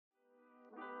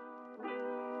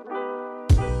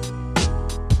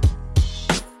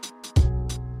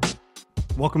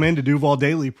Welcome into Duval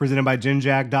Daily, presented by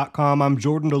GenJag.com. I'm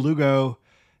Jordan DeLugo.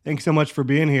 Thanks so much for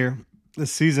being here.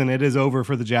 This season, it is over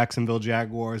for the Jacksonville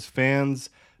Jaguars. Fans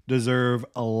deserve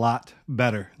a lot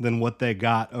better than what they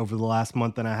got over the last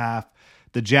month and a half.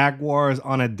 The Jaguars,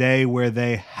 on a day where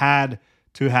they had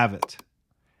to have it.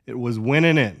 It was win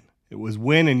and in. It was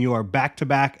win and you are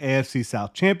back-to-back AFC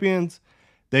South champions.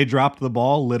 They dropped the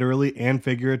ball, literally and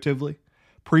figuratively.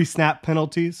 Pre-snap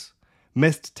penalties.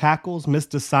 Missed tackles,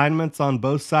 missed assignments on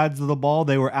both sides of the ball.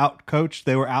 They were out-coached.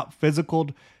 They were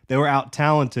out-physicaled. They were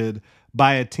out-talented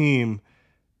by a team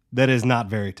that is not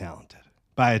very talented,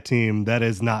 by a team that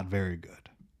is not very good.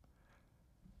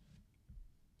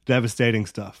 Devastating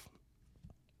stuff.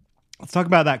 Let's talk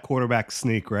about that quarterback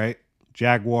sneak, right?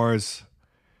 Jaguars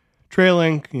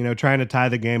trailing, trying to tie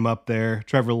the game up there.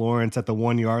 Trevor Lawrence at the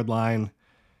 1-yard line.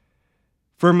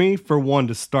 For me, for one,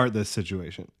 to start this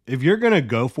situation, if you're going to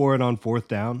go for it on fourth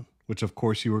down, which of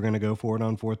course you were going to go for it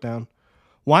on fourth down,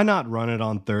 why not run it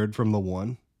on third from the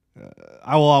 1?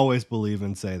 I will always believe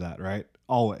and say that, right?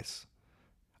 Always.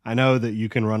 I know that you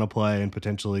can run a play and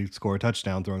potentially score a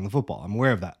touchdown throwing the football. I'm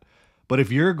aware of that. But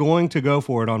if you're going to go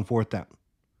for it on fourth down,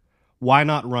 why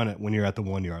not run it when you're at the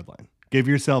 1-yard line? Give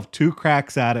yourself 2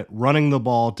 cracks at it, running the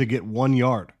ball to get 1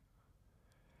 yard.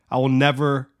 I will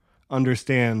never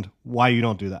understand why you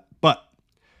don't do that. But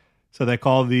so they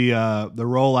call the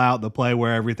rollout, the play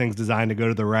where everything's designed to go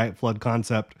to the right, flood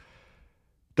concept.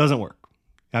 Doesn't work.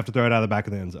 You have to throw it out of the back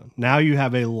of the end zone. Now you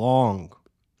have a long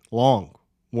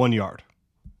 1 yard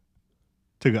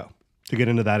to go to get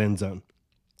into that end zone.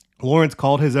 Lawrence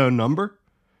called his own number,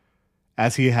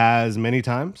 as he has many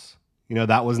times.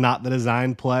 That was not the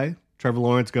designed play. Trevor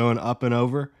Lawrence going up and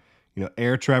over.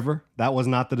 Air Trevor, that was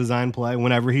not the design play.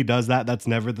 Whenever he does that, that's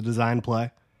never the design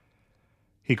play.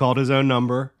 He called his own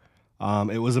number.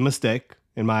 It was a mistake,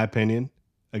 in my opinion.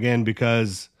 Again,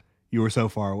 because you were so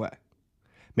far away.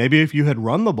 Maybe if you had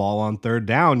run the ball on third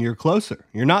down, you're closer.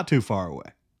 You're not too far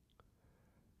away.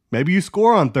 Maybe you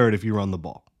score on third if you run the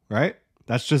ball, right?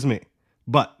 That's just me.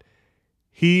 But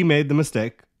he made the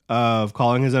mistake of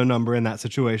calling his own number in that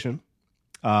situation.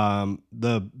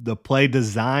 The play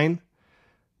design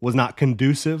was not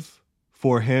conducive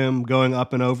for him going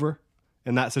up and over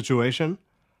in that situation.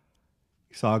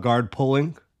 You saw a guard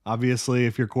pulling. Obviously,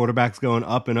 if your quarterback's going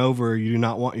up and over, you do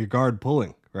not want your guard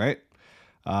pulling, right?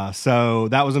 So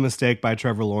that was a mistake by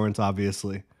Trevor Lawrence,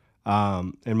 obviously,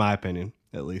 in my opinion,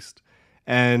 at least.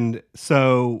 And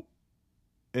so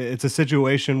it's a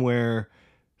situation where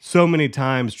so many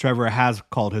times Trevor has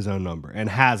called his own number and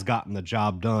has gotten the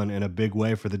job done in a big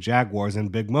way for the Jaguars in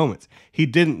big moments. He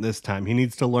didn't this time. He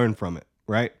needs to learn from it,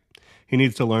 right? He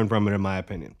needs to learn from it, in my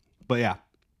opinion. But yeah,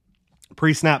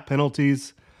 pre-snap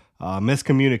penalties,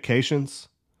 miscommunications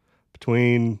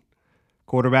between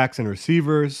quarterbacks and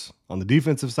receivers on the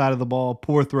defensive side of the ball,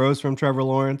 poor throws from Trevor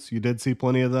Lawrence. You did see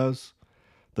plenty of those.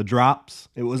 The drops,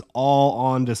 it was all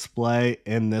on display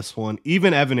in this one.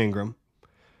 Even Evan Ingram,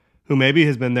 who maybe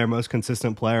has been their most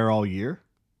consistent player all year,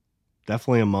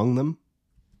 definitely among them,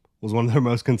 was one of their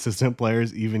most consistent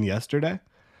players even yesterday.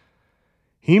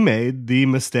 He made the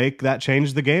mistake that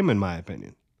changed the game, in my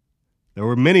opinion. There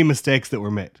were many mistakes that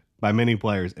were made by many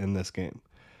players in this game.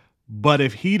 But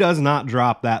if he does not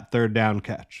drop that third down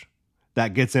catch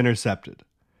that gets intercepted,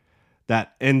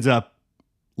 that ends up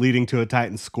leading to a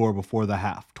Titans score before the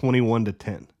half,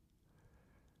 21-10.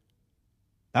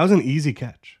 That was an easy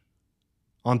catch.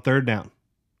 On third down,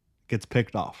 gets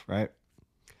picked off, right?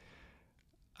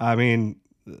 I mean,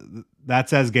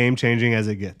 that's as game-changing as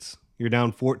it gets. You're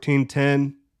down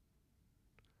 14-10,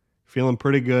 feeling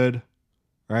pretty good,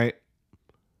 right?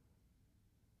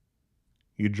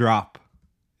 You drop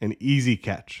an easy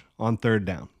catch on third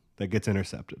down that gets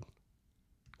intercepted.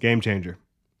 Game changer.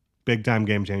 Big-time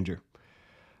game changer.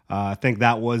 I think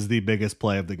that was the biggest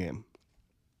play of the game.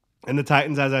 And the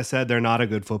Titans, as I said, they're not a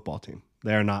good football team.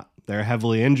 They are not. They're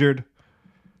heavily injured,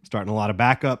 starting a lot of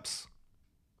backups.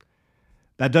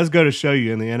 That does go to show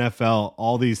you in the NFL,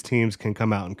 all these teams can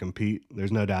come out and compete.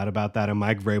 There's no doubt about that. And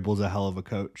Mike Vrabel's a hell of a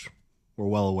coach. We're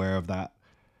well aware of that.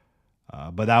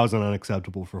 But that was an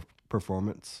unacceptable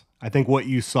performance. I think what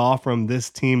you saw from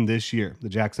this team this year, the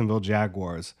Jacksonville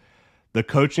Jaguars, the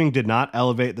coaching did not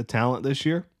elevate the talent this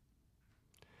year.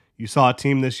 You saw a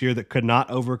team this year that could not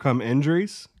overcome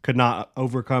injuries, could not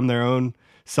overcome their own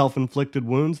self-inflicted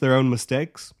wounds, their own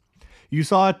mistakes. You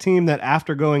saw a team that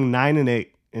after going 9-8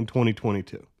 in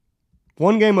 2022,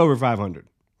 one game over 500,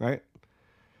 right?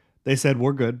 They said,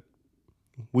 we're good.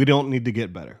 We don't need to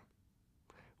get better.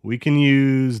 We can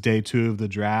use day 2 of the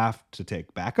draft to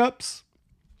take backups.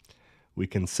 We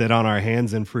can sit on our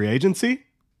hands in free agency.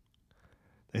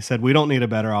 They said we don't need a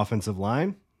better offensive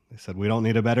line. They said we don't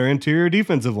need a better interior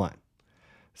defensive line.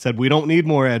 They said we don't need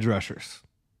more edge rushers.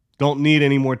 Don't need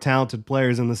any more talented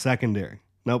players in the secondary.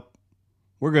 Nope.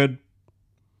 We're good.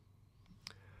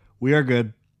 We are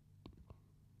good.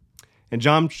 And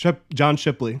John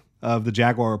Shipley of the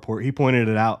Jaguar Report, he pointed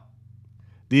it out.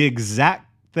 The exact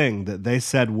thing that they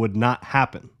said would not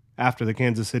happen after the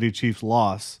Kansas City Chiefs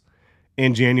loss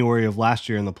in January of last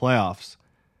year in the playoffs.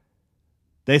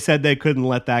 They said they couldn't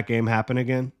let that game happen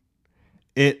again.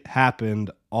 It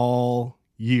happened all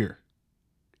year.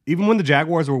 Even when the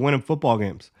Jaguars were winning football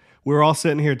games, we were all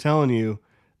sitting here telling you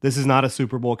this is not a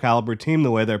Super Bowl caliber team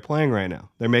the way they're playing right now.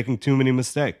 They're making too many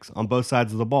mistakes on both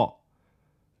sides of the ball.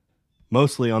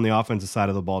 Mostly on the offensive side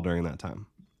of the ball during that time.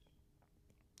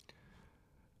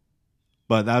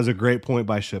 But that was a great point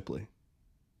by Shipley.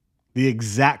 The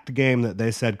exact game that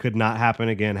they said could not happen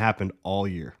again happened all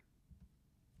year.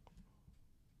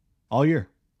 All year.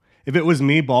 If it was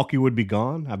me, Balky would be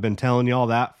gone. I've been telling y'all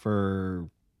that for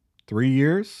 3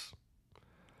 years.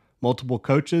 Multiple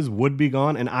coaches would be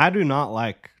gone. And I do not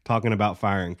like talking about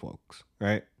firing folks,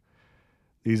 right?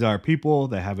 These are people,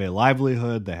 they have a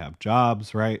livelihood, they have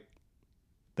jobs, right?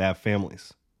 They have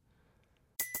families.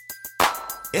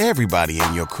 Everybody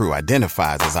in your crew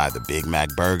identifies as either Big Mac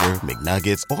Burger,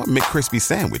 McNuggets, or McCrispy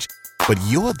Sandwich. But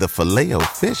you're the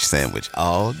Filet-O-Fish Sandwich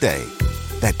all day.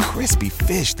 That crispy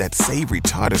fish, that savory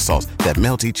tartar sauce, that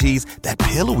melty cheese, that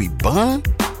pillowy bun.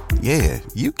 Yeah,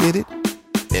 you get it.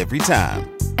 Every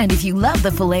time. And if you love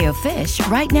the Filet-O-Fish,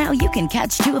 right now you can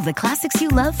catch 2 of the classics you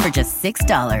love for just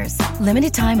 $6.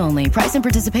 Limited time only. Price and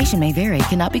participation may vary.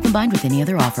 Cannot be combined with any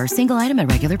other offer. Single item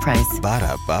at regular price.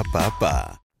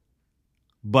 Ba-da-ba-ba-ba.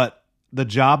 But the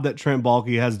job that Trent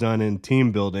Baalke has done in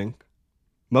team building,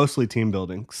 mostly team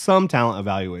building, some talent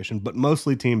evaluation, but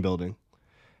mostly team building,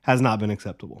 has not been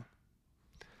acceptable.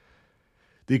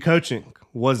 The coaching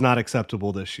was not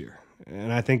acceptable this year.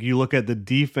 And I think you look at the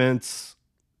defense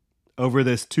over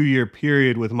this 2-year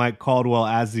period with Mike Caldwell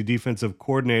as the defensive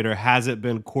coordinator, has it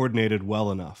been coordinated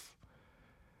well enough?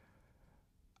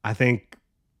 I think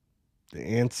the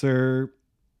answer,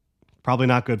 probably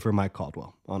not good for Mike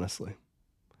Caldwell, honestly.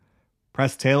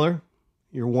 Press Taylor,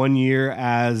 your 1 year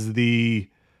as the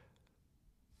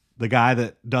guy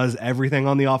that does everything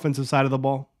on the offensive side of the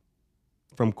ball,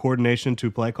 from coordination to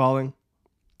play calling,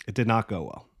 it did not go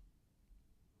well.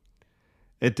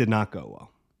 It did not go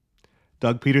well.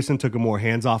 Doug Peterson took a more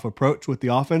hands-off approach with the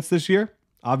offense this year.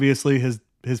 Obviously, his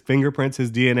fingerprints,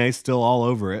 his DNA still all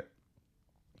over it.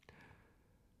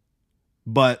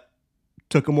 But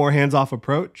took a more hands-off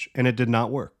approach, and it did not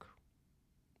work.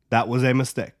 That was a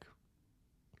mistake.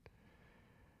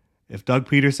 If Doug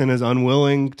Peterson is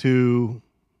unwilling to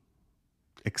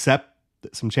accept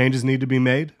that some changes need to be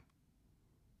made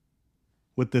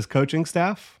with this coaching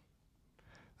staff,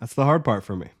 that's the hard part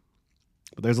for me.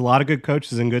 But there's a lot of good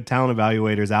coaches and good talent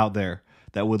evaluators out there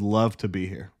that would love to be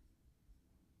here,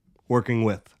 working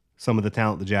with some of the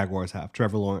talent the Jaguars have.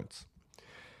 Trevor Lawrence.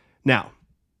 Now,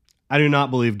 I do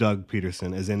not believe Doug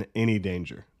Peterson is in any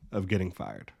danger of getting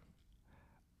fired.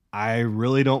 I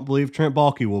really don't believe Trent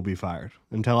Baalke will be fired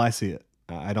until I see it.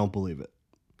 I don't believe it.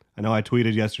 I know I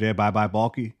tweeted yesterday, bye-bye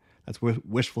Baalke. That's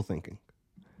wishful thinking.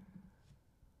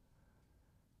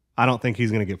 I don't think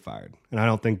he's going to get fired, and I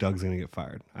don't think Doug's going to get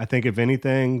fired. I think, if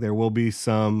anything, there will be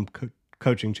some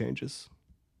coaching changes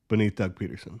beneath Doug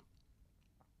Peterson.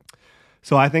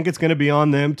 So I think it's going to be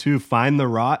on them to find the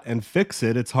rot and fix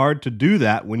it. It's hard to do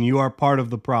that when you are part of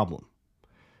the problem.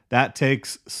 That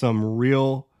takes some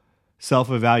real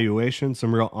self-evaluation,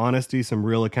 some real honesty, some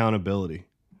real accountability.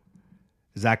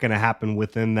 Is that going to happen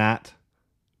within that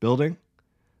building?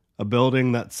 A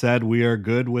building that said we are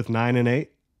good with 9-8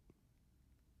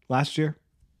 last year?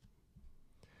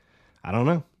 I don't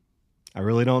know. I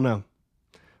really don't know.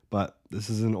 But this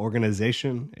is an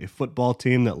organization, a football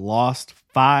team that lost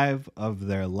 5 of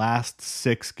their last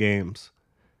 6 games.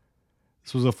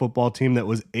 This was a football team that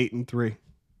was 8-3.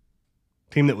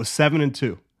 A team that was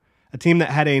 7-2. A team that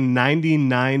had a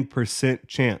 99%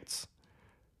 chance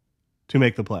to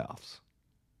make the playoffs.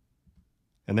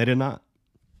 And they did not.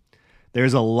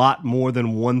 There's a lot more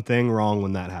than one thing wrong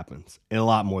when that happens. A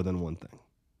lot more than one thing.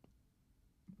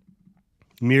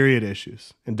 Myriad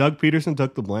issues. And Doug Peterson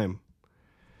took the blame.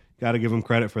 Got to give him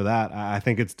credit for that. I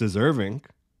think it's deserving.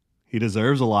 He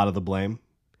deserves a lot of the blame.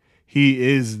 He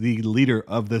is the leader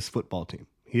of this football team.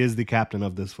 He is the captain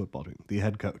of this football team, the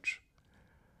head coach.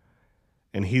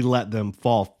 And he let them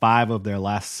fall 5 of their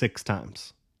last 6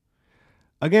 times.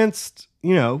 Against,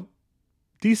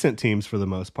 decent teams for the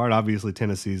most part. Obviously,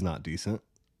 Tennessee's not decent.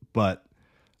 But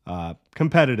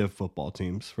competitive football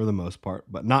teams for the most part,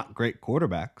 but not great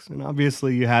quarterbacks. And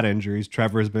obviously you had injuries.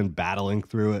 Trevor's been battling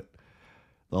through it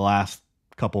the last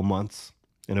couple months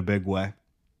in a big way.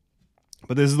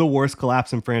 But this is the worst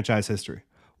collapse in franchise history.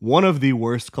 One of the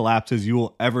worst collapses you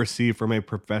will ever see from a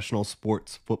professional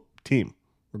sports team,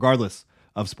 regardless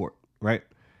of sport, right?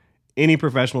 Any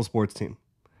professional sports team.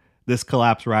 This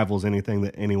collapse rivals anything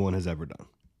that anyone has ever done.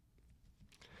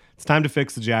 It's time to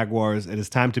fix the Jaguars. It is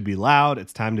time to be loud.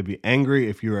 It's time to be angry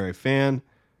if you are a fan.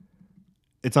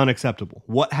 It's unacceptable.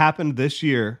 What happened this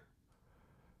year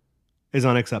is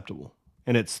unacceptable.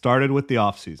 And it started with the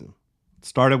offseason. It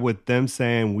started with them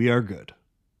saying, we are good,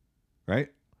 right?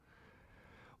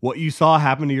 What you saw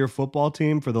happen to your football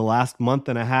team for the last month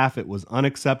and a half, it was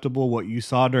unacceptable. What you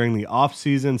saw during the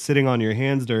offseason, sitting on your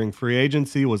hands during free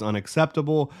agency, was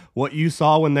unacceptable. What you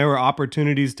saw when there were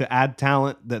opportunities to add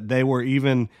talent that they were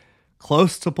even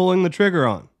close to pulling the trigger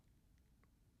on.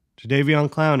 Jadeveon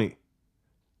Clowney,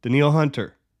 Danielle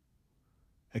Hunter,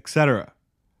 etc.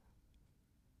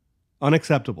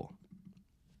 Unacceptable.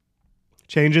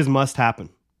 Changes must happen.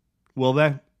 Will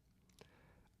they?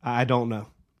 I don't know.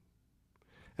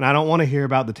 And I don't want to hear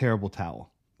about the terrible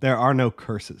towel. There are no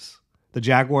curses. The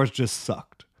Jaguars just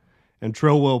sucked. And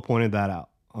Trill Will pointed that out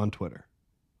on Twitter.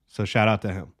 So shout out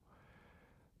to him.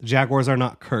 The Jaguars are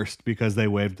not cursed because they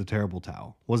waved the terrible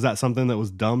towel. Was that something that was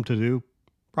dumb to do?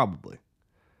 Probably.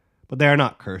 But they are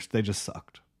not cursed. They just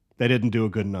sucked. They didn't do a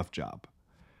good enough job.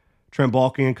 Trent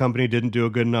Baalke and company didn't do a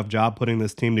good enough job putting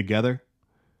this team together.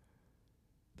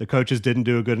 The coaches didn't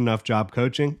do a good enough job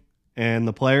coaching. And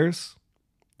the players,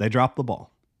 they dropped the ball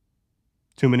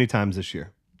too many times this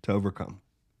year to overcome.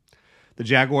 The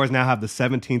Jaguars now have the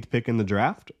 17th pick in the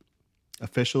draft,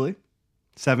 officially.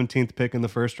 17th pick in the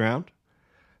first round.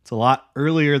 It's a lot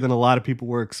earlier than a lot of people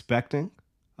were expecting.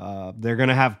 They're going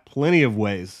to have plenty of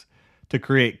ways to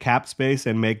create cap space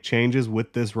and make changes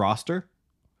with this roster,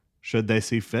 should they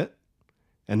see fit,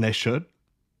 and they should.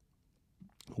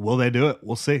 Will they do it?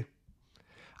 We'll see.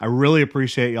 I really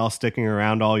appreciate y'all sticking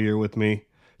around all year with me,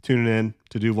 tuning in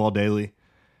to Duval Daily.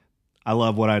 I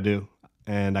love what I do,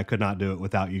 and I could not do it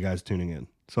without you guys tuning in.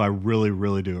 So I really,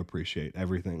 really do appreciate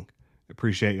everything.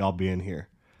 Appreciate y'all being here.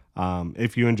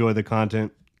 If you enjoy the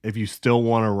content, if you still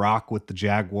want to rock with the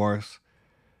Jaguars,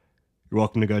 you're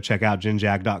welcome to go check out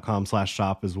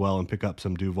ginjag.com/shop as well and pick up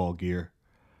some Duval gear.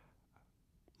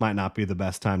 Might not be the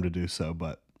best time to do so,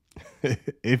 but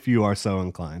if you are so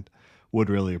inclined, would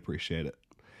really appreciate it.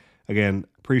 Again,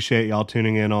 appreciate y'all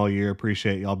tuning in all year.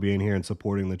 Appreciate y'all being here and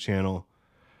supporting the channel.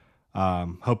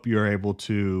 Hope you're able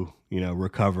to,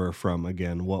 recover from,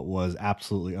 again, what was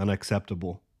absolutely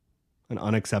unacceptable, an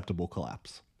unacceptable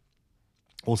collapse.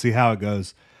 We'll see how it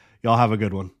goes. Y'all have a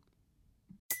good one.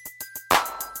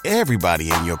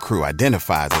 Everybody in your crew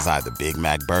identifies as either Big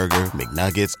Mac Burger,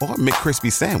 McNuggets, or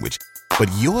McCrispy Sandwich.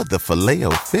 But you're the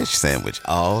Filet-O-Fish Sandwich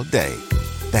all day.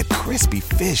 That crispy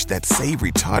fish, that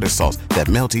savory tartar sauce, that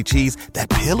melty cheese, that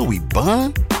pillowy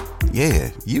bun.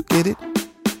 Yeah, you get it.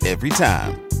 Every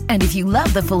time. And if you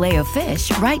love the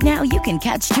Filet-O-Fish, right now you can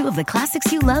catch two of the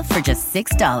classics you love for just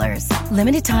 $6.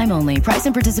 Limited time only. Price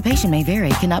and participation may vary.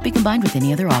 Cannot be combined with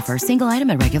any other offer. Single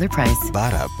item at regular price.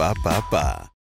 Ba-da-ba-ba-ba.